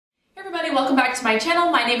Hi, welcome back to my channel.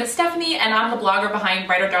 My name is Stephanie and I'm the blogger behind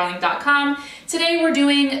brighterdarling.com. Today we're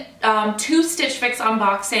doing 2 Stitch Fix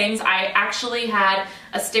unboxings. I actually had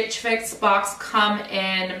a Stitch Fix box come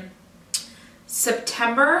in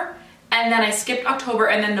September, and then I skipped October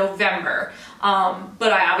and then November.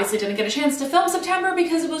 But I obviously didn't get a chance to film September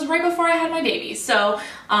because it was right before I had my baby. So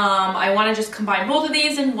I want to just combine both of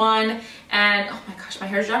these in one, and oh my gosh, my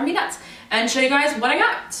hair is driving me nuts, and show you guys what I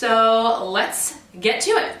got. So let's get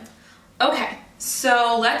to it. Okay,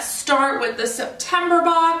 so let's start with the September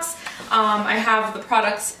box. I have the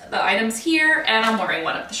products, the items here, and I'm wearing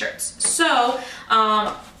one of the shirts. So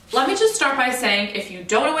let me just start by saying, if you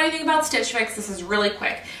don't know anything about Stitch Fix, this is really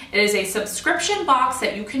quick. It is a subscription box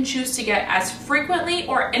that you can choose to get as frequently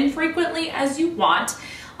or infrequently as you want.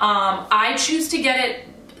 I choose to get it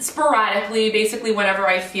sporadically, basically whenever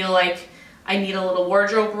I feel like I need a little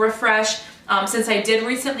wardrobe refresh. Since I did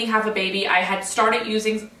recently have a baby, I had started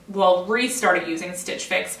using, restarted using Stitch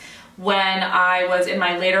Fix when I was in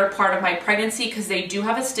my later part of my pregnancy, because they do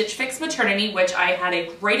have a Stitch Fix maternity, which I had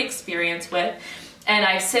a great experience with. And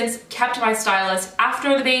I've since kept my stylist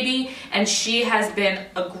after the baby, and she has been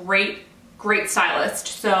a great stylist.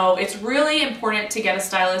 So it's really important to get a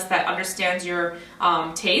stylist that understands your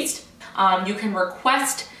taste. You can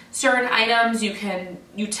request certain items,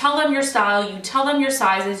 you tell them your style, you tell them your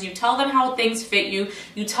sizes, you tell them how things fit you,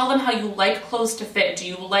 you tell them how you like clothes to fit. Do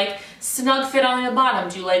you like snug fit on the bottom?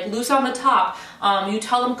 Do you like loose on the top? You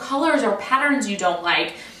tell them colors or patterns you don't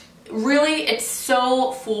like. Really, it's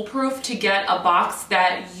so foolproof to get a box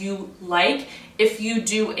that you like if you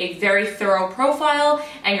do a very thorough profile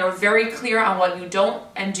and you're very clear on what you don't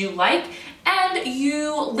and do like, and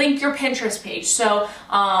you link your Pinterest page, so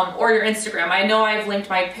or your Instagram. I know I've linked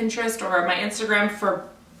my Pinterest or my Instagram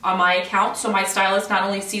on my account, so my stylist not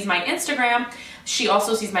only sees my Instagram, she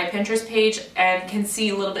also sees my Pinterest page and can see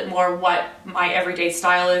a little bit more what my everyday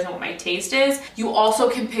style is and what my taste is. You also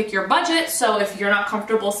can pick your budget, so if you're not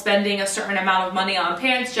comfortable spending a certain amount of money on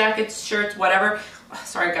pants, jackets, shirts, whatever,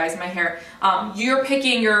 sorry guys, my hair, you're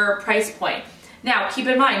picking your price point. Now, keep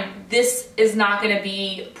in mind, this is not going to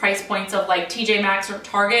be price points of like TJ Maxx or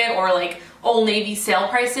Target or like Old Navy sale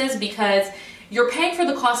prices, because you're paying for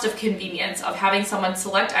the cost of convenience of having someone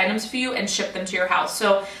select items for you and ship them to your house.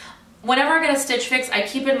 So whenever I get a Stitch Fix, I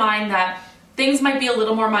keep in mind that things might be a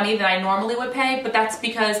little more money than I normally would pay, but that's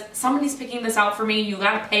because somebody's picking this out for me. You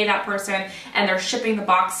gotta pay that person, and they're shipping the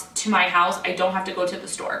box to my house. I don't have to go to the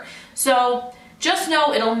store. So just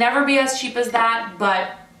know it'll never be as cheap as that,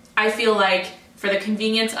 but I feel like for the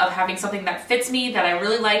convenience of having something that fits me, that I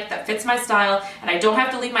really like, that fits my style, and I don't have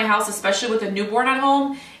to leave my house, especially with a newborn at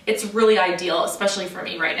home, it's really ideal, especially for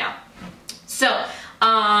me right now. So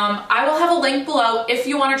I will have a link below if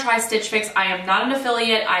you want to try Stitch Fix. I am not an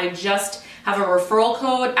affiliate. I just have a referral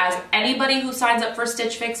code, as anybody who signs up for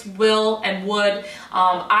Stitch Fix will and would.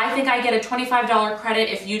 I think I get a $25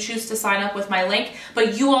 credit if you choose to sign up with my link,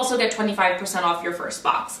 but you also get 25% off your first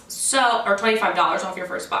box. So, or $25 off your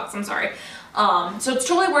first box, I'm sorry. So it's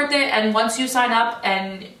totally worth it, and once you sign up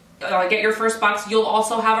and get your first box, you'll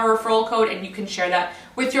also have a referral code, and you can share that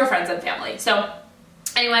with your friends and family. So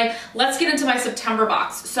anyway, let's get into my September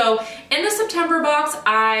box. So in the September box,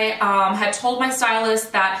 I had told my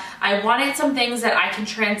stylist that I wanted some things that I can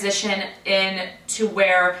transition in to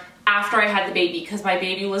wear after I had the baby, because my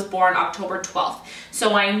baby was born October 12th.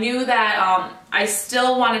 So I knew that I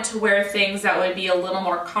still wanted to wear things that would be a little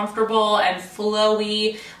more comfortable and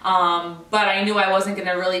flowy, but I knew I wasn't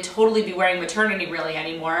gonna really totally be wearing maternity really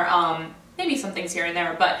anymore. Maybe some things here and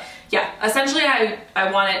there, but yeah, essentially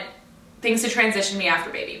I wanted things to transition me after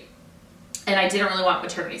baby, and I didn't really want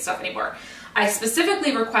maternity stuff anymore. I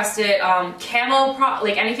specifically requested camo,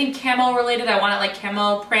 like anything camo related. I wanted like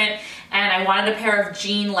camo print, and I wanted a pair of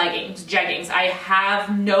jeggings. I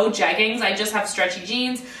have no jeggings, I just have stretchy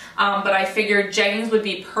jeans, but I figured jeggings would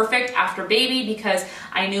be perfect after baby, because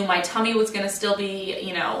I knew my tummy was gonna still be,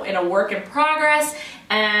 you know, in a work in progress,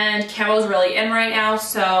 and camo's really in right now.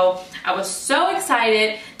 So I was so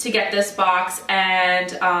excited to get this box and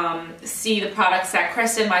see the products that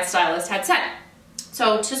Kristen, my stylist, had sent.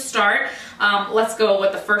 So to start, let's go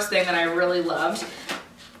with the first thing that I really loved.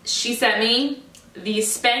 She sent me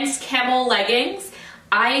these Spanx camo leggings.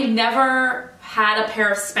 I never had a pair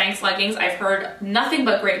of Spanx leggings. I've heard nothing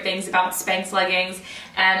but great things about Spanx leggings,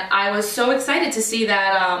 and I was so excited to see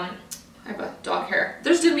that. I have a dog hair.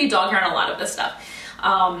 There's gonna be dog hair on a lot of this stuff.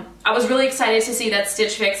 I was really excited to see that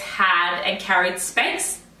Stitch Fix had and carried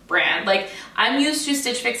Spanx brand. Like, I'm used to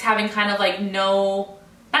Stitch Fix having kind of like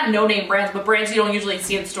not no-name brands, but brands you don't usually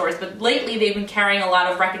see in stores. But lately, they've been carrying a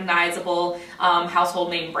lot of recognizable household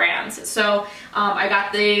name brands. So I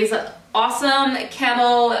got these awesome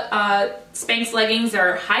camo Spanx leggings.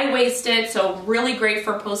 They're high-waisted, so really great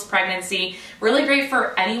for post-pregnancy. Really great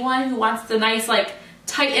for anyone who wants the nice, like,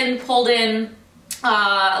 tightened, pulled-in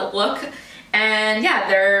look. And yeah,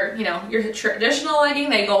 they're, you know, your traditional legging.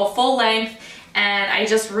 They go full length, and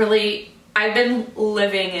I've been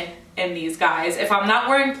living in these guys. If I'm not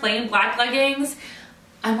wearing plain black leggings,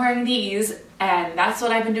 I'm wearing these, and that's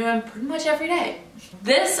what I've been doing pretty much every day.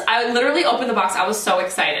 This, I literally opened the box, I was so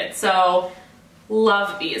excited, so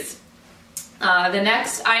love these. The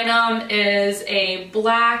next item is a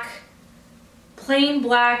black, plain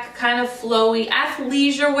black, kind of flowy,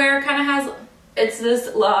 athleisure wear, kind of has, it's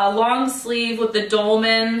this long sleeve with the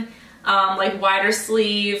dolman, like wider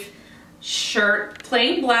sleeve shirt,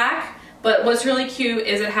 plain black, but what's really cute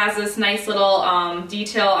is it has this nice little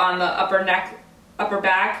detail on the upper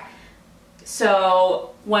back.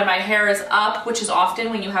 So when my hair is up, which is often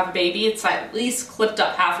when you have a baby, it's at least clipped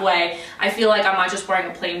up halfway. I feel like I'm not just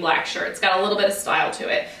wearing a plain black shirt. It's got a little bit of style to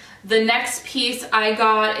it. The next piece I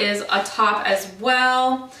got is a top as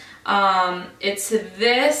well. It's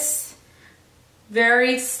this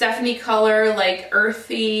very Stephanie color, like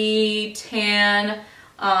earthy tan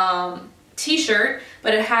t-shirt,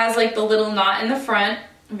 but it has like the little knot in the front.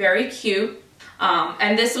 Very cute.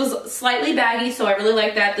 And this was slightly baggy, so I really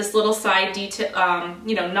like that. This little side detail,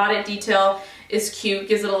 you know, knotted detail is cute.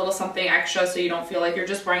 Gives it a little something extra so you don't feel like you're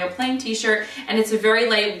just wearing a plain t-shirt. And it's a very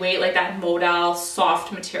lightweight, like that modal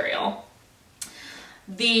soft material.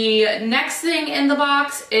 The next thing in the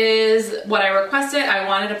box is what I requested. I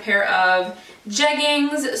wanted a pair of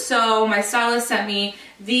jeggings, so my stylist sent me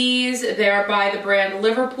these. They're by the brand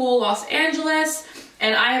Liverpool, Los Angeles,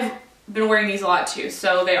 and I have been wearing these a lot too,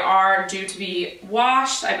 so they are due to be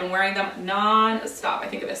washed. I've been wearing them non-stop. I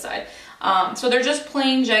think of this side. So they're just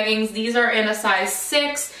plain jeggings. These are in a size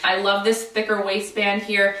 6. I love this thicker waistband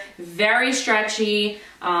here. Very stretchy.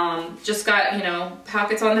 Just got, you know,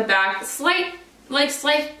 pockets on the back. Slight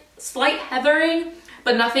heathering,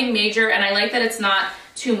 but nothing major. And I like that it's not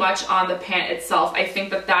too much on the pant itself. I think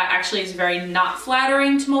that that actually is very not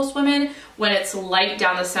flattering to most women when it's light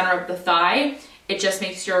down the center of the thigh. It just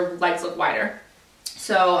makes your legs look wider.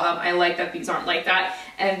 So I like that these aren't like that.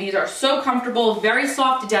 And these are so comfortable, very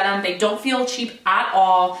soft denim. They don't feel cheap at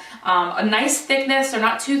all. A nice thickness. They're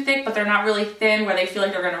not too thick, but they're not really thin where they feel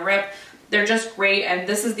like they're gonna rip. They're just great. And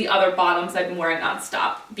this is the other bottoms I've been wearing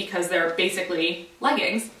nonstop because they're basically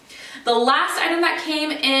leggings. The last item that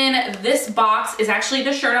came in this box is actually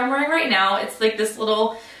the shirt I'm wearing right now. It's like this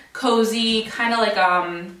little cozy, kind of like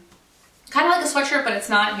a sweatshirt, but it's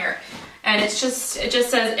not here. And it just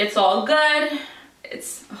says it's all good.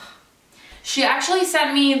 She actually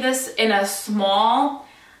sent me this in a small,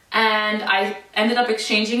 and I ended up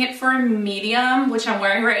exchanging it for a medium, which I'm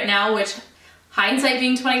wearing right now, which, hindsight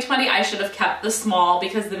being 2020, I should have kept the small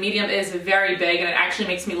because the medium is very big and it actually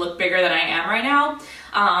makes me look bigger than I am right now.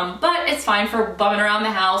 But it's fine for bumming around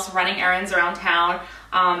the house, running errands around town,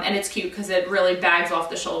 and it's cute because it really bags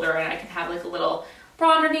off the shoulder and I can have like a little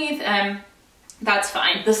bra underneath, and that's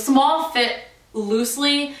fine. The small fit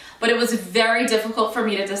loosely, but it was very difficult for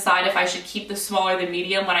me to decide if I should keep the small or the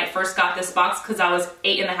medium when I first got this box because I was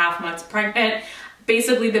 8.5 months pregnant,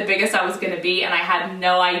 basically the biggest I was gonna be, and I had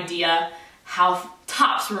no idea how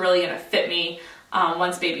tops were really gonna fit me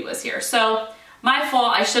once baby was here. So my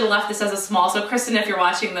fault, I should have left this as a small. So Kristen, if you're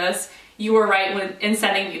watching this, you were right in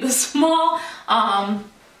sending me the small,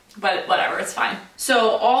 but whatever, it's fine.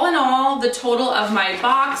 So all in all, the total of my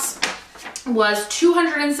box was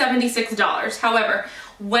 $276. However,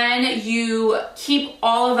 when you keep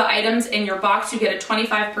all of the items in your box, you get a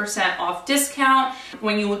 25% off discount.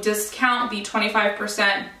 When you discount the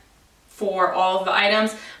 25% for all of the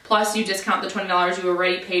items, plus you discount the $20 you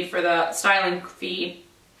already paid for the styling fee,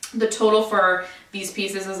 the total for these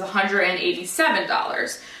pieces is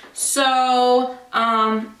 $187. So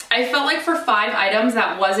I felt like for 5 items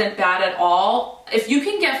that wasn't bad at all. If you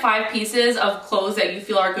can get 5 pieces of clothes that you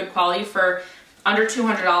feel are good quality for under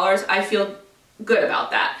 $200, I feel good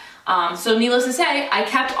about that. So needless to say, I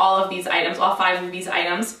kept all of these items, all 5 of these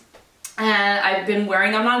items, and I've been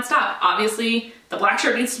wearing them nonstop. Obviously, the black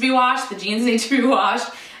shirt needs to be washed, the jeans need to be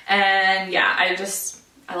washed, and yeah,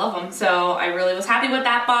 I love them. So I really was happy with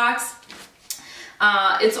that box.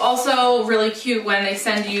 It's also really cute when they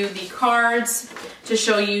send you the cards to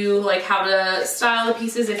show you like how to style the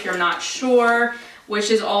pieces if you're not sure,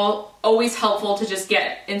 which is always helpful to just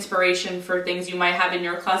get inspiration for things you might have in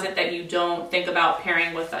your closet that you don't think about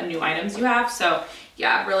pairing with the new items you have. So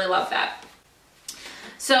yeah, really love that.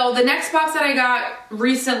 So the next box that I got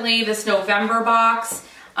recently, this November box,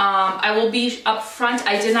 I will be upfront,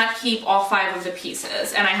 I did not keep all 5 of the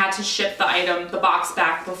pieces, and I had to ship the box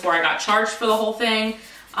back before I got charged for the whole thing.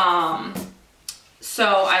 So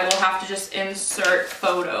I will have to just insert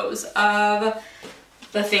photos of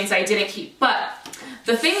the things I didn't keep. But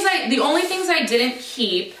the only things I didn't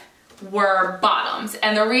keep were bottoms.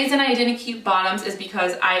 And the reason I didn't keep bottoms is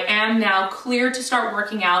because I am now cleared to start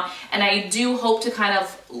working out, and I do hope to kind of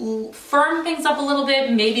firm things up a little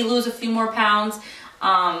bit, maybe lose a few more pounds.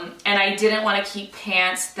 And I didn't want to keep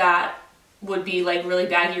pants that would be like really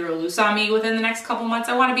baggy or loose on me within the next couple months.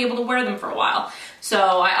 I want to be able to wear them for a while. So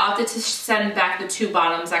I opted to send back the 2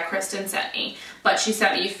 bottoms that Kristen sent me. But she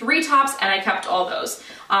sent me 3 tops, and I kept all those.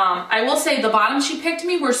 I will say the bottoms she picked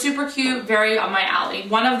me were super cute, very up my alley.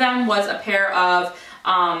 One of them was a pair of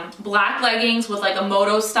black leggings with like a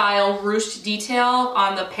moto style ruched detail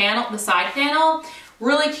on the panel, the side panel.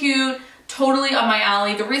 Really cute, totally up my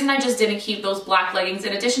alley. The reason I just didn't keep those black leggings,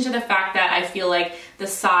 in addition to the fact that I feel like the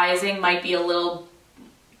sizing might be a little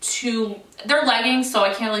too, they're leggings, so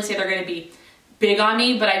I can't really say they're gonna be big on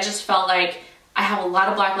me, but I just felt like I have a lot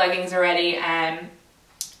of black leggings already, and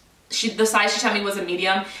the size she sent me was a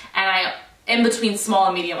medium, and I in between small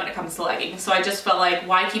and medium when it comes to leggings. So I just felt like,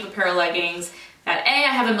 why keep a pair of leggings that A,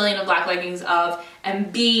 I have a million of black leggings of,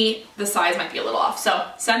 and B, the size might be a little off. So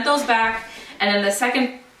sent those back, and then the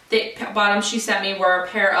second bottoms she sent me were a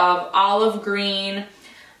pair of olive green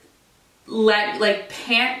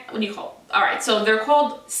pant, what do you call it? All right, so they're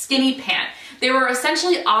called skinny pant. They were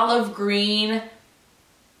essentially olive green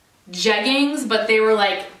jeggings, but they were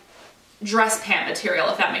like dress pant material,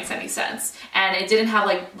 if that makes any sense. And it didn't have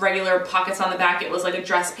like regular pockets on the back. It was like a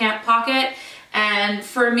dress pant pocket. And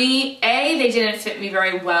for me, A, they didn't fit me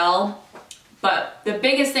very well, but the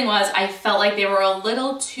biggest thing was I felt like they were a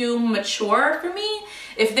little too mature for me.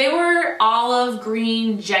 If they were olive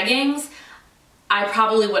green jeggings, I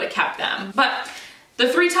probably would have kept them. But the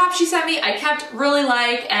 3 tops she sent me, I kept, really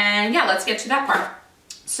like, and yeah, let's get to that part.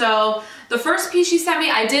 So the first piece she sent me,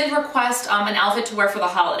 I did request an outfit to wear for the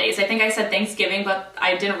holidays. I think I said Thanksgiving, but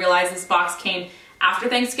I didn't realize this box came after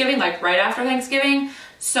Thanksgiving, like right after Thanksgiving.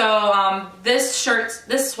 So this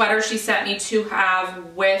sweater she sent me to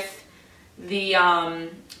have with the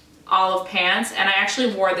olive pants, and I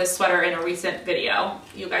actually wore this sweater in a recent video.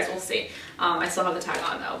 You guys will see. I still have the tag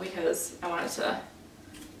on though, because I wanted to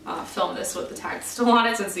film this with the tag still on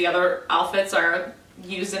it, since the other outfits are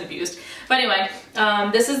used and abused. But anyway,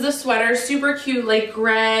 this is the sweater, super cute, like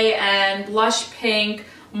gray and blush pink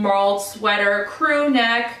marled sweater, crew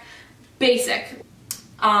neck, basic.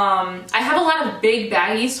 I have a lot of big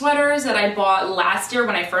baggy sweaters that I bought last year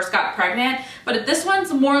when I first got pregnant, but this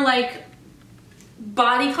one's more like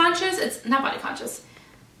body conscious. It's not body conscious,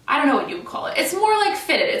 I don't know what you would call it. It's more like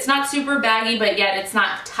fitted. It's not super baggy, but yet it's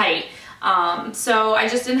not tight. So I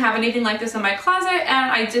just didn't have anything like this in my closet,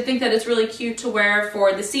 and I did think that it's really cute to wear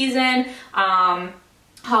for the season,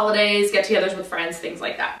 holidays, get-togethers with friends, things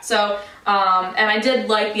like that. So, and I did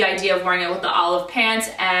like the idea of wearing it with the olive pants,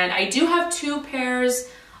 and I do have 2 pairs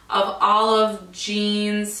of olive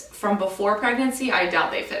jeans from before pregnancy. I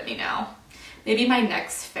doubt they fit me now. Maybe my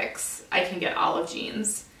next fix, I can get olive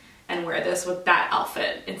jeans and wear this with that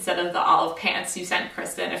outfit instead of the olive pants you sent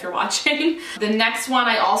Kristen, if you're watching. The next one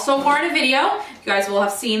I also wore in a video. You guys will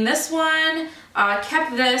have seen this one.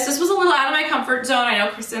 Kept this. This was a little out of my comfort zone. I know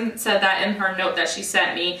Kristen said that in her note that she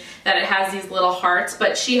sent me, that it has these little hearts,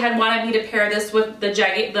 but she had wanted me to pair this with the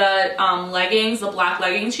leggings, the black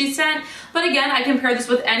leggings she sent. But again, I can pair this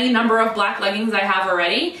with any number of black leggings I have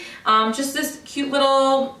already. Just this cute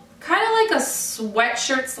little, kind of like a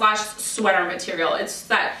sweatshirt slash sweater material. It's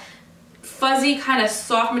that fuzzy kind of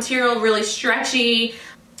soft material, really stretchy.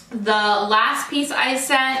 The last piece I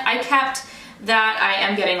sent, I kept that I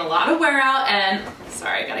am getting a lot of wear out, and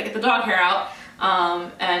sorry, I gotta get the dog hair out.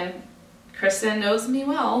 And Kristen knows me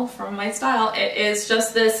well from my style. It is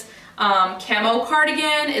just this camo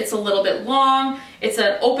cardigan. It's a little bit long. It's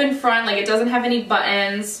an open front, like it doesn't have any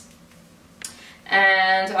buttons.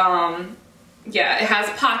 And yeah, it has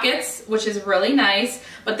pockets, which is really nice,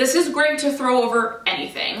 but this is great to throw over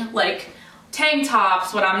anything, like tank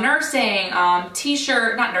tops when I'm nursing,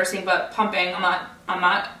 t-shirt, not nursing, but pumping. I'm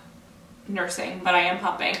not nursing, but I am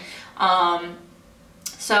pumping.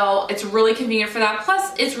 So it's really convenient for that.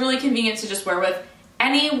 Plus, it's really convenient to just wear with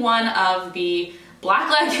any one of the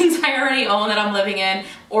black leggings I already own that I'm living in,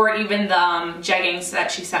 or even the jeggings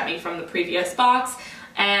that she sent me from the previous box.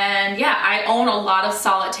 And yeah, I own a lot of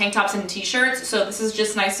solid tank tops and t-shirts, so this is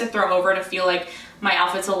just nice to throw over to feel like my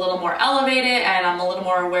outfit's a little more elevated and I'm a little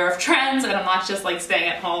more aware of trends, and I'm not just like staying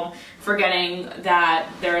at home forgetting that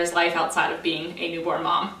there is life outside of being a newborn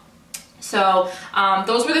mom. So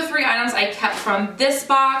those were the 3 items I kept from this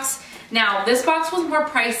box. Now, this box was more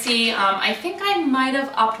pricey. I think I might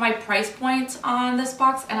have upped my price points on this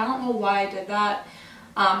box, and I don't know why I did that.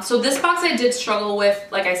 So this box I did struggle with,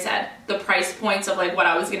 like I said, the price points of like what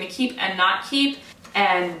I was gonna keep and not keep,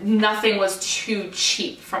 and nothing was too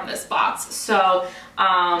cheap from this box. So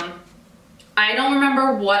I don't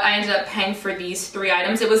remember what I ended up paying for these 3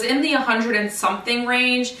 items. It was in the 100 and something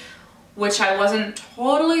range, which I wasn't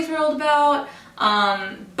totally thrilled about.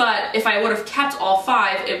 But if I would have kept all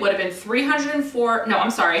 5, it would have been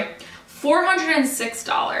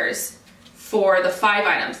 $406 for the 5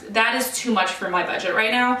 items. That is too much for my budget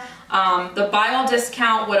right now. The buy all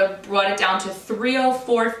discount would have brought it down to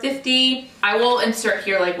 $304.50. I will insert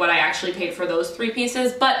here like what I actually paid for those 3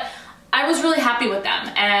 pieces, but I was really happy with them.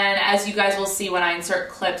 And as you guys will see when I insert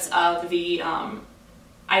clips of the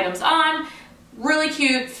items on, really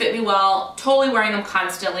cute, fit me well, totally wearing them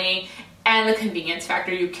constantly, and the convenience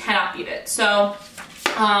factor, you cannot beat it. So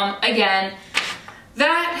again,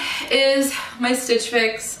 that is my Stitch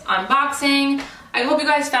Fix unboxing. I hope you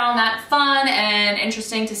guys found that fun and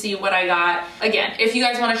interesting to see what I got. Again, if you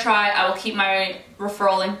guys want to try, I will keep my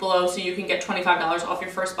referral link below so you can get $25 off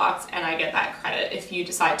your first box, and I get that credit if you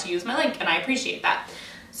decide to use my link, and I appreciate that.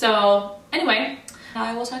 So anyway,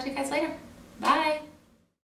 I will talk to you guys later. Bye.